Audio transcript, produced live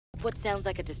what sounds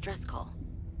like a distress call.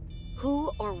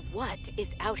 Who or what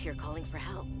is out here calling for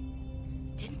help?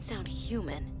 Didn't sound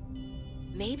human.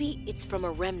 Maybe it's from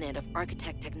a remnant of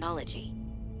architect technology.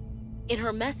 In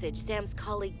her message, Sam's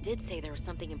colleague did say there was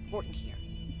something important here.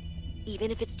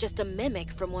 Even if it's just a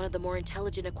mimic from one of the more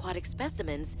intelligent aquatic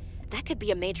specimens, that could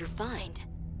be a major find.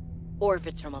 Or if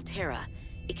it's from Altera,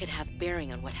 it could have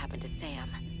bearing on what happened to Sam.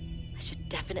 I should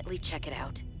definitely check it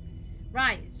out.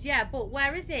 Right, yeah, but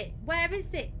where is it? Where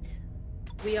is it?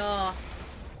 We are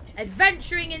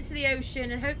adventuring into the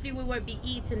ocean, and hopefully we won't be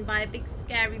eaten by a big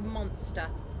scary monster.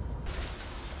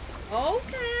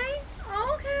 Okay,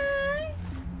 okay.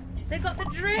 They got the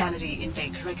drips. Calorie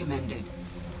intake recommended.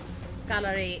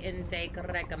 Calorie intake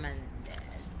recommended.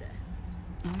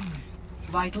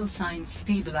 Vital signs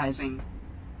stabilizing.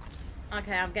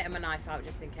 Okay, I'm getting my knife out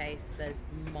just in case there's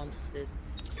monsters.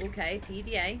 Okay,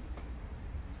 PDA.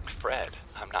 Fred,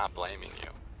 I'm not blaming you.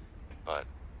 But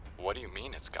what do you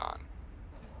mean it's gone?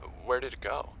 Where did it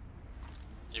go?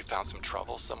 You found some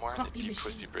trouble somewhere in the deep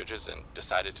twisty bridges and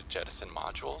decided to jettison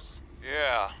modules?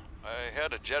 Yeah, I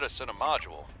had to jettison a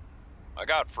module. I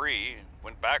got free,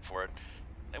 went back for it.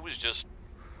 It was just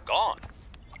gone.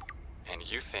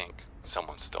 And you think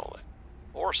someone stole it?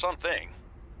 Or something.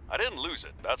 I didn't lose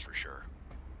it, that's for sure.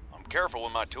 I'm careful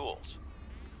with my tools.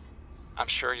 I'm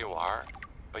sure you are,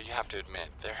 but you have to admit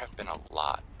there have been a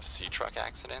lot of sea truck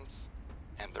accidents,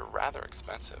 and they're rather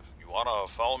expensive. You wanna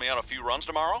follow me on a few runs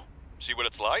tomorrow? See what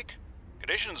it's like?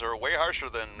 Conditions are way harsher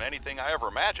than anything I ever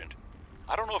imagined.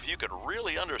 I don't know if you could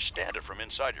really understand it from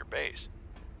inside your base.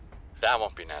 That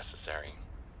won't be necessary.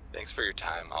 Thanks for your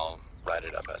time. I'll write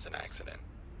it up as an accident.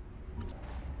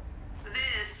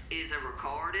 This is a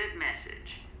recorded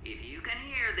message. If you can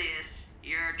hear this,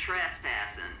 you're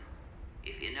trespassing.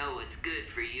 If you know what's good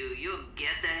for you, you'll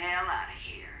get the hell out of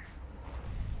here.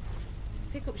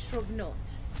 Pick up shrub nut.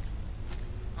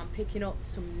 I'm picking up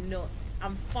some nuts.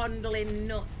 I'm fondling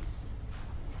nuts.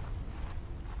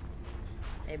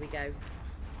 Here we go.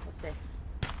 What's this?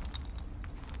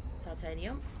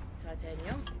 Titanium.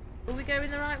 Titanium. Are we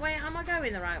going the right way? Am I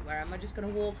going the right way? Am I just going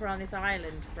to walk around this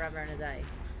island forever and a day?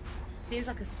 Seems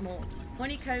like a small...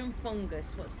 Honeycomb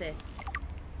fungus. What's this?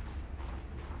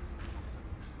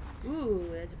 Ooh,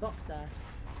 there's a box there.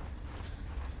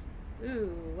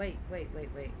 Ooh, wait.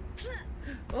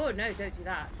 Oh, no, don't do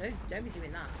that. Don't be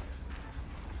doing that.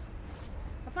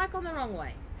 Have I gone the wrong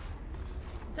way?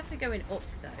 I'm definitely going up,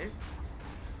 though.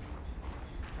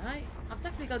 Right? I've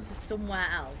definitely gone to somewhere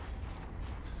else.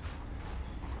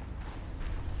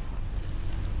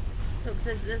 Look,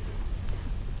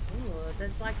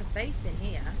 there's like a base in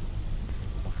here.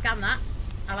 I'll scan that.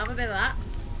 I'll have a bit of that.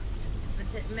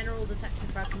 Mineral detector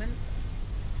fragment.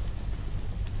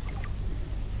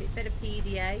 Bit of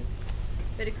PDA.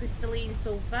 Bit of crystalline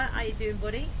sulfur. How you doing,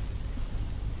 buddy?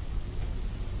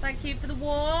 Thank you for the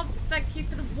warmth. Thank you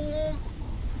for the warmth.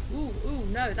 Ooh,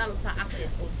 no, that looks like acid.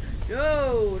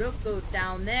 No, don't go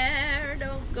down there.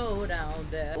 Don't go down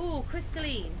there. Ooh,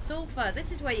 crystalline sulfur.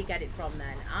 This is where you get it from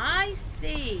then. I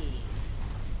see.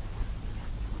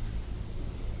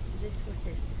 What's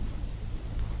this?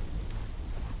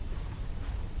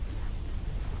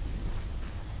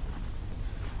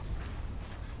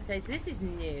 Okay, so this is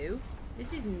new.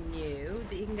 This is new,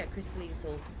 that you can get crystalline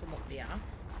sulfur from up there.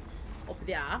 Up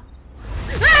there.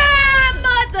 Ah,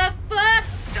 motherfucker!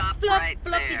 Stop right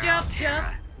fluffy there, jump.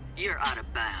 Altera. You're out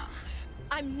of bounds.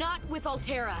 I'm not with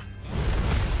Altera.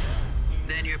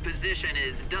 Then your position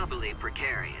is doubly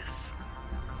precarious.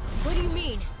 What do you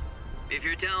mean? If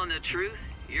you're telling the truth,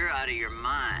 you're out of your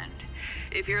mind.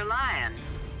 If you're lying,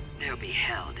 there'll be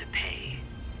hell to pay.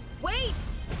 Wait!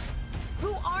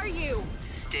 Who are you?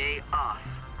 Stay off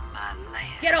my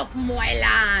land. Get off my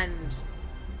land!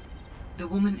 The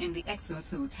woman in the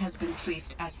exosuit has been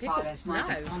traced as Pick far up as my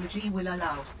snow. technology will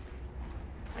allow.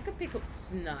 I could pick up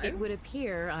snow. It would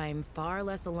appear I'm far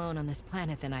less alone on this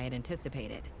planet than I had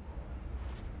anticipated.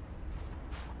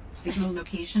 Signal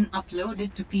location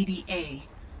uploaded to PDA.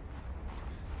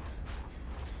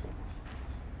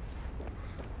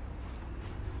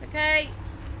 Okay.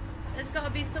 There's got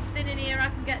to be something in here I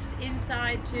can get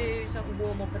inside to so I can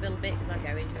warm up a little bit because I'm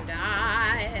going to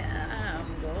die.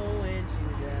 I'm going to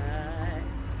die.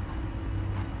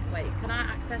 Wait, can I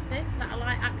access this?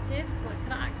 Satellite active? What,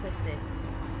 can I access this?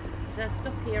 Is there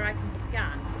stuff here I can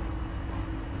scan?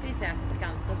 Please say I can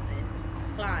scan something.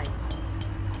 Climb.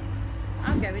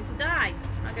 I'm going to die.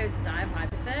 I'm going to die of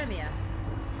hypothermia.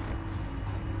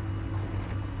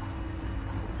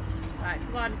 Right,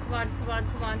 come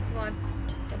on.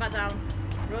 Get back down.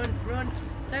 Run.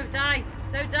 Don't die.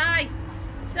 Don't die.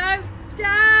 Don't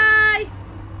die!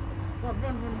 Come on,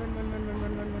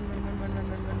 run.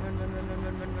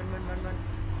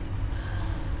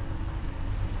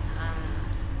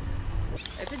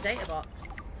 data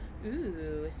box.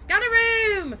 Ooh, scanner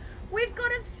room! We've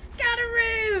got a scanner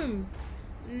room!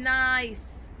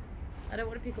 Nice. I don't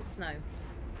want to pick up snow.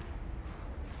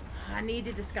 I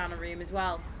needed the scanner room as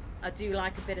well. I do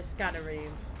like a bit of scanner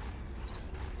room.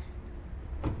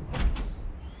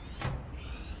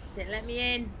 That's it, let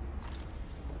me in.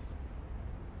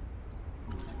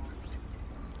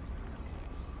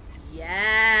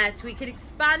 Yes, we can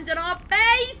expand on our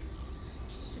base.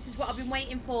 This is what I've been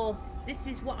waiting for. This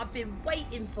is what I've been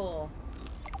waiting for.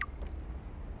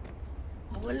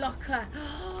 Oh, a locker.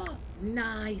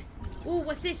 Nice. Oh,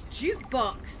 what's this?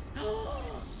 Jukebox.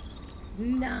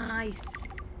 Nice.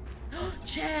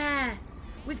 Chair.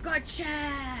 We've got a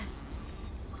chair.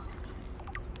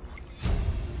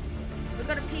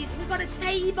 We've got a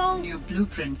table. New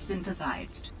blueprint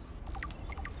synthesized.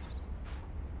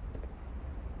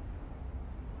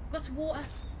 Got some water.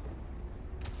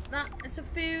 That's some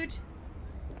food.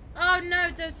 Oh no,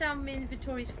 don't sound my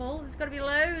inventory's full. There's got to be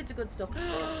loads of good stuff.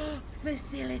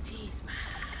 Facilities map.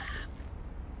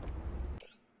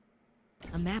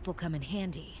 A map will come in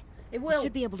handy. It will. I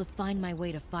should be able to find my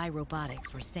way to Phi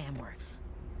Robotics where Sam worked.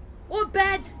 Oh, a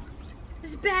bed.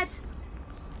 There's a bed.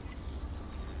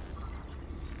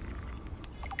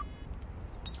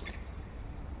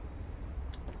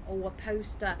 Oh, a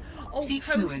poster. Oh, Seek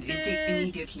posters. fluid intake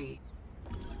immediately.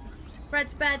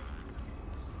 Fred's bed.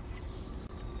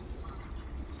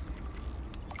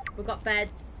 We've got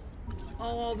beds.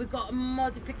 Oh, we've got a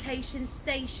modification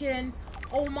station.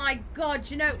 Oh my god,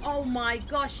 you know, oh my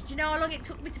gosh. Do you know how long it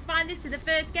took me to find this in the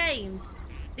first games?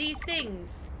 These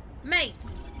things. Mate.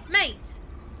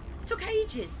 Took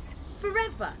ages.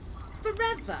 Forever.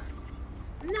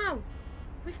 No.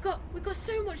 We've got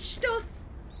so much stuff.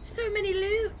 So many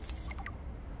loots.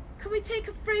 Can we take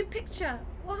a frame picture?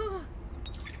 Whoa.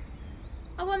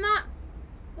 I want that.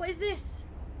 What is this?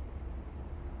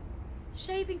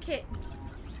 Shaving kit.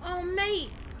 Oh, mate.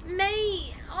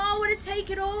 Oh, I want to take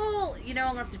it all. You know,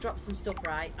 I'm going to have to drop some stuff,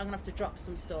 right? I'm going to have to drop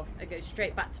some stuff and go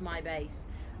straight back to my base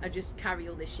and just carry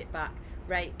all this shit back.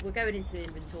 Right, we're going into the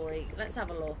inventory. Let's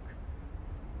have a look.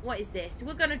 What is this?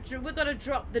 We're going to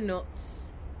drop the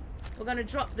nuts. We're going to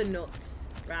drop the nuts,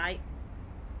 right?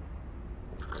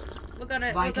 We're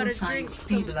gonna drink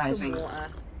some water.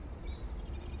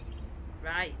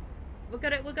 Right. We're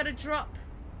gonna drop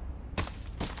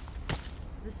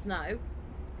the snow.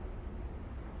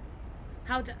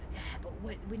 Yeah, but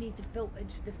we need the filtered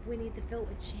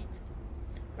shit.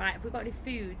 Right, have we got any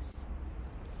foods?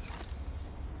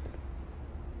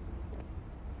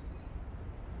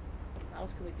 What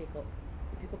else can we pick up?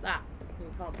 We pick up that. We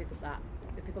can't pick up that.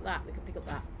 We pick up that. We can pick up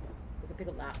that. We can pick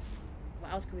up that.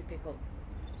 What else can we pick up?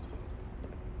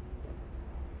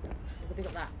 We can pick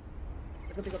up that.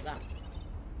 We can pick up that.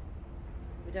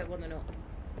 We don't want the nut.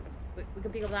 We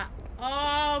can pick up that.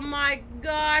 Oh my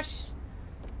gosh!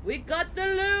 We got the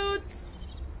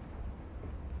loots!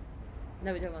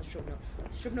 No, we don't want shrub nut.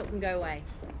 Shrub nut can go away.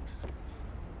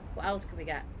 What else can we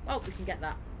get? Oh, we can get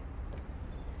that.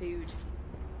 Food.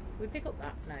 Can we pick up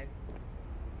that? No.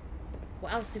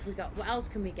 What else have we got? What else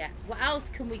can we get? What else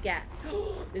can we get?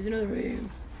 There's another room.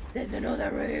 There's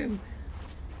another room.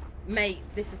 Mate,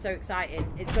 this is so exciting.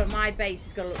 My base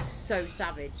is gonna look so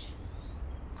savage.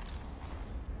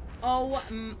 Oh,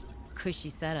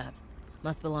 Cushy setup.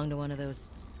 Must belong to one of those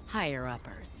higher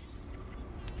uppers.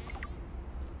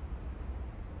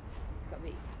 It's gotta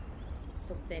be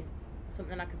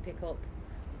something I can pick up.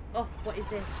 Oh, what is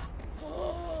this?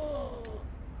 Oh.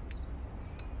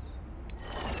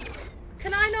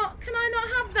 Can I not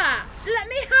have that? Let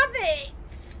me have it.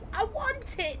 I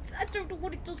want it. I don't know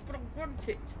what it does, but I want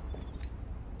it.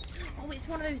 Oh, it's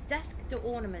one of those desk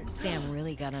ornaments. Sam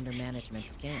really got under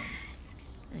management's skin.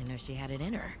 I didn't know she had it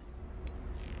in her.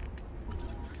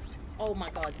 Oh my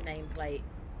god, nameplate.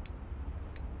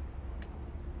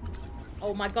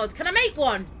 Oh my god, can I make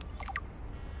one?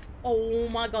 Oh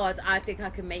my god, I think I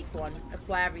can make one.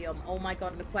 Aquarium. Oh my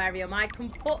god, an aquarium. I can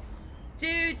put...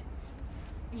 Dude,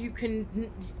 you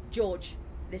can... George,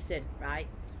 listen, right?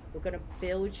 We're going to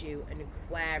build you an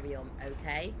aquarium,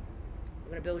 okay?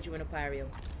 We're going to build you an aquarium.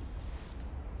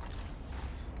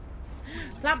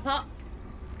 Plant pot.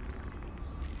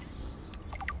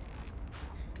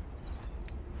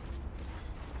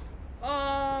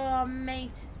 Oh,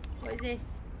 mate. What is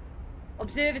this?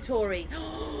 Observatory.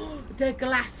 The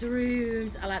glass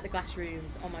rooms. I like the glass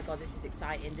rooms. Oh my god, this is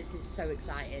exciting. This is so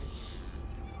exciting.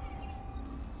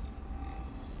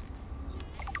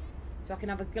 So I can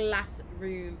have a glass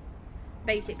room.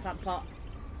 Basic plant pot.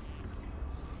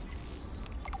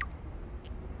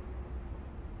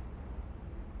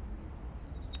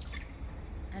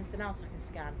 Anything else I can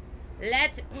scan?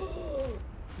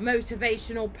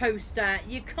 Motivational poster.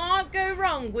 You can't go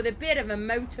wrong with a bit of a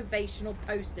motivational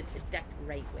poster to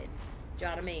decorate with. Do you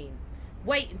know what I mean?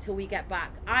 Wait until we get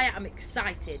back. I am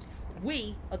excited.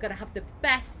 We are going to have the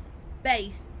best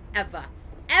base ever.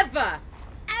 Ever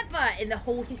in the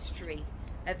whole history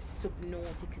of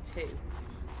Subnautica 2.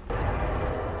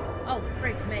 Oh,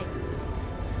 frig me.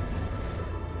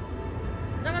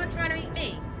 Is it going to try and eat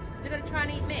me? Is it going to try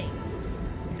and eat me?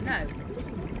 No.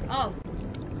 Oh.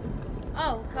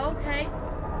 Oh, okay.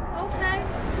 Okay.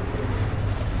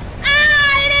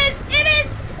 Ah, it is! It is!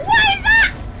 What is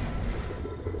that?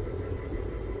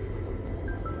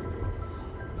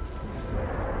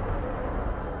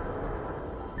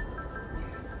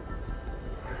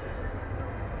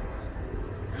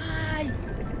 Hi.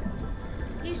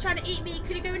 He's trying to eat me.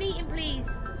 Could you go and eat him, please?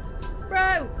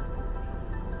 Bro.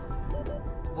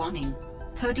 Warning.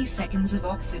 30 seconds of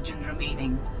oxygen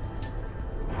remaining.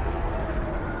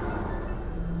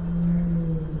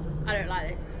 I don't like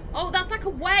this. Oh, that's like a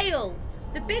whale.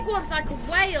 The big one's like a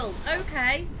whale.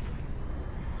 Okay.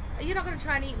 You're not going to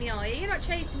try and eat me, are you? You're not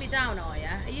chasing me down, are you?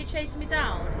 Are you chasing me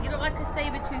down? You look like a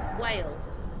saber-toothed whale.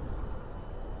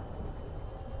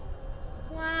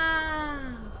 Wow.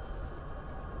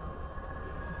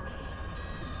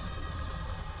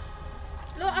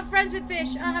 Look, I'm friends with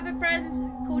fish. I have a friend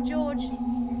called George.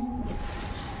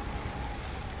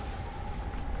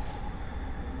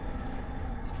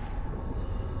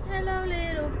 Hello,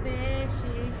 little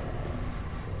fishy.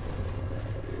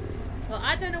 Well,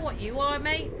 I don't know what you are,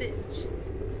 mate.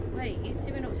 Wait, he's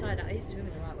swimming upside down. He's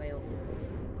swimming the right way up.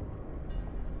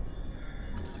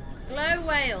 Glow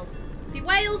whale. See,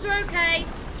 whales are okay.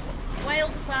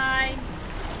 Whales are fine.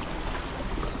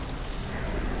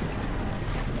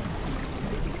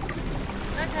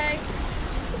 Okay.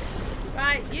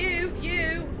 Right, you,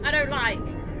 I don't like.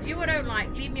 You I don't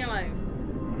like. Leave me alone.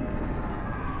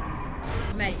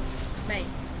 Mate,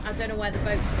 I don't know where the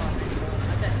boat's gone anymore.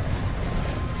 I don't.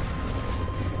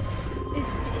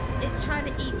 It's trying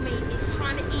to eat me. It's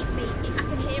trying to eat me. I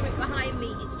can hear it behind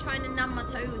me. It's trying to numb my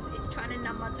toes. It's trying to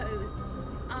numb my toes.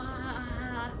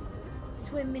 Ah,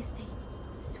 swim, Misty.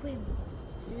 Swim.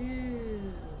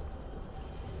 Swim.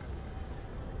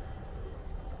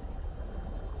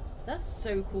 That's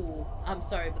so cool. I'm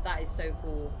sorry, but that is so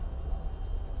cool.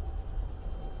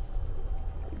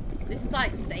 This is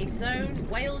like safe zone.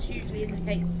 Whales usually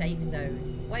indicate safe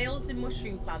zone. Whales and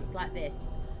mushroom plants like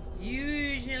this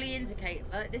usually indicate,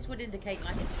 this would indicate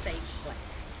like a safe place.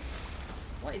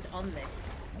 What is on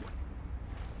this?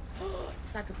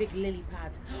 It's like a big lily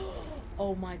pad.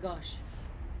 Oh my gosh.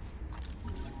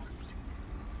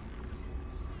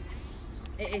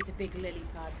 It is a big lily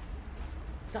pad.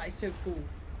 That is so cool.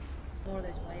 More of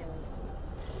those whales.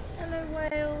 Hello,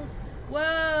 whales.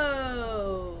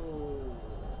 Whoa!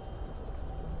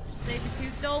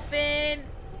 Saber-toothed dolphin!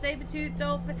 Saber-toothed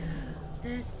dolphin!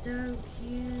 They're so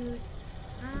cute.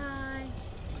 Hi.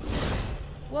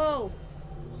 Whoa!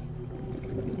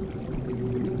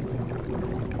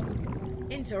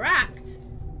 Interact?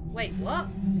 Wait, what?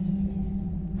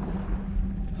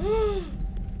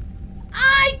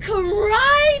 I can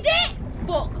ride it?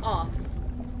 Fuck off.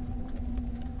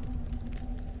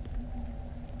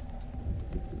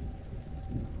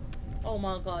 Oh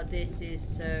my god, this is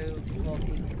so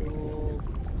fucking cool.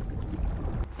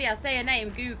 See, I say her name,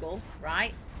 Google,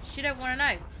 right? She don't want to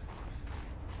know.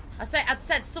 I'd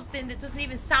said something that doesn't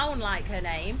even sound like her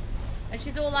name. And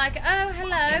she's all like, oh,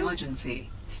 hello. Emergency.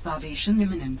 Starvation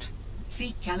imminent.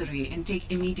 Seek calorie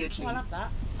intake immediately. Oh, I love that.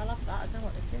 I love that. I don't know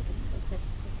what this is. What's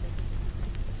this? What's this?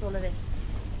 What's all of this?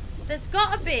 There's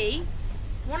got to be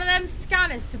one of them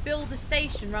scanners to build a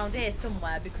station around here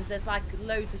somewhere because there's like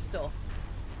loads of stuff.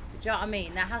 Do you know what I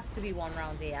mean? There has to be one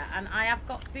around here. And I have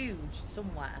got food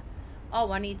somewhere. Oh,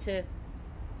 I need to...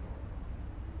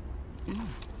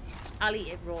 I'll eat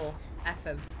it raw. F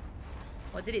 'em.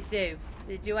 What did it do?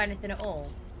 Did it do anything at all?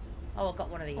 Oh, I got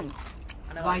one of these.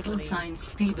 I know Vital signs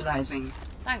stabilizing.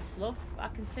 Thanks, love. I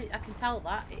can tell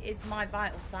that. It is my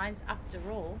vital signs after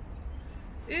all.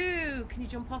 Ooh, can you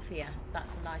jump off here?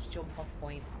 That's a nice jump off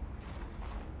point.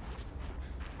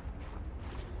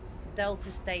 Delta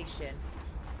Station.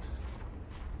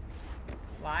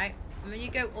 Right. And when you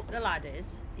go up the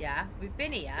ladders, yeah, we've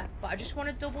been here, but I just want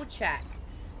to double check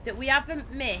that we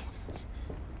haven't missed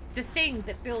the thing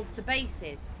that builds the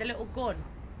bases. The little gun.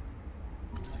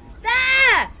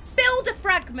 There! Builder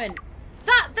fragment!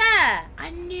 That there!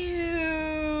 I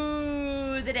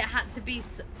knew that it had to be...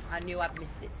 I knew I'd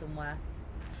missed it somewhere.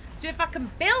 So if I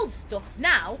can build stuff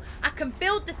now, I can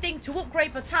build the thing to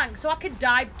upgrade my tank so I can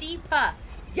dive deeper.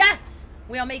 Yes!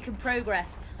 We are making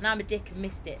progress. And I'm a dick and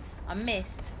missed it. I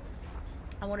missed.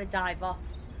 I want to dive off.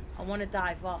 I want to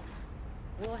dive off.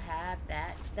 We'll have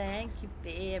that. Thank you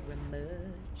very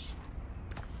much.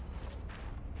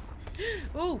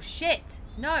 Oh, shit.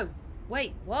 No.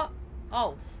 Wait, what?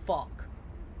 Oh, fuck.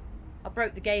 I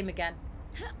broke the game again.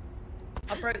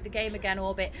 I broke the game again,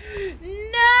 Orbit.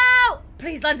 No!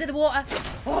 Please land in the water.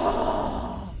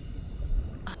 Oh.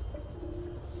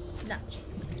 Snatch.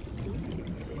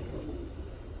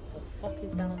 What the fuck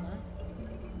is down there?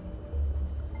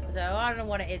 I don't know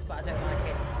what it is, but I don't like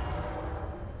it.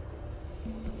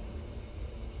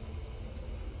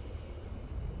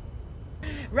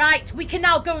 Right, we can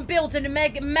now go and build an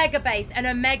mega base. And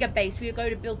a mega base, we are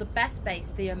going to build the best base,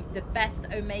 the best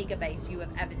Omega base you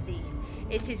have ever seen.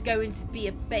 It is going to be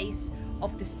a base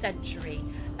of the century.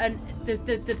 And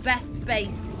the best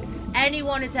base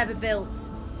anyone has ever built.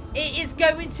 It is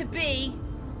going to be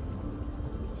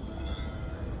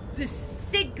the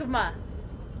Sigma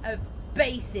of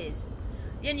bases.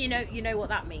 And you know what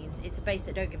that means. It's a base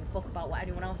that don't give a fuck about what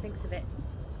anyone else thinks of it.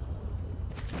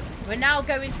 We're now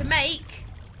going to make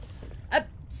a...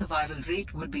 Survival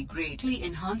rate would be greatly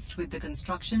enhanced with the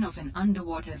construction of an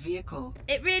underwater vehicle.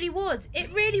 It really would.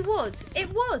 It really would.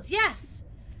 It would, yes.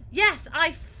 Yes,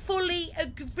 I fully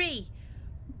agree.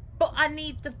 But I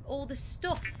need all the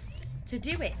stuff to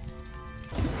do it.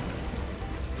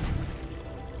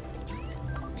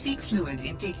 Seek fluid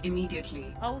intake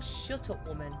immediately. Oh, shut up,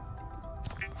 woman.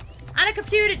 And a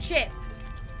computer chip.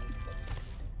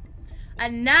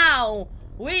 And now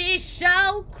we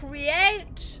shall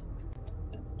create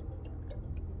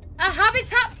a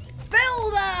habitat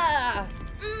builder.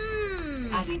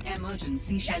 Adding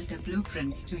emergency shelter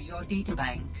blueprints to your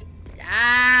databank.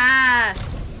 Yes.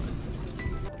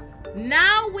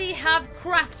 Now we have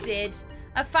crafted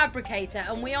a fabricator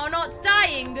and we are not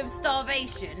dying of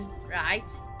starvation, right?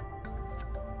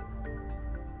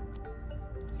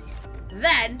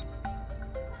 Then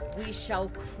we shall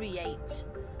create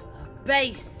a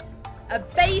base. A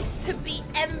base to be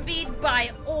envied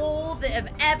by all that have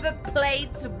ever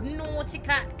played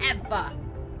Subnautica ever.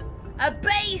 A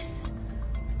base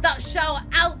that shall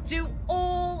outdo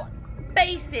all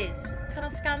bases. Can I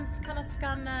scan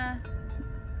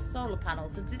solar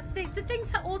panels? Do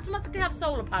things automatically have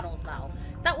solar panels now?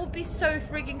 That would be so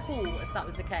friggin' cool if that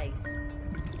was the case.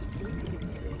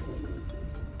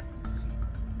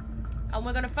 And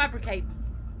we're gonna fabricate.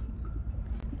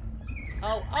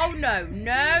 Oh no.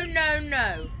 No.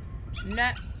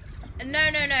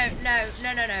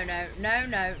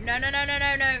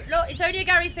 Look, it's only a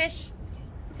Gary fish.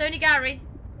 It's only Gary.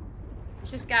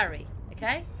 It's just Gary,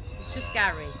 okay? It's just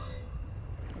Gary.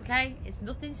 Okay? It's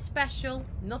nothing special.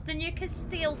 Nothing you can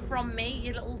steal from me,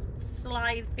 you little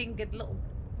slide-fingered little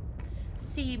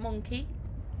sea monkey.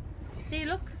 See,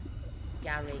 look.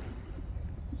 Gary.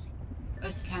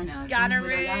 A Scanner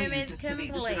will allow room you is to survey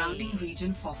the complete. surrounding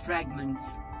region for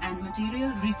fragments and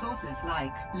material resources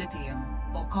like lithium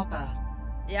or copper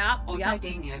or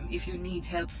titanium if you need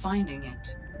help finding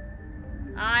it.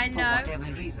 I know. For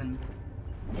whatever reason.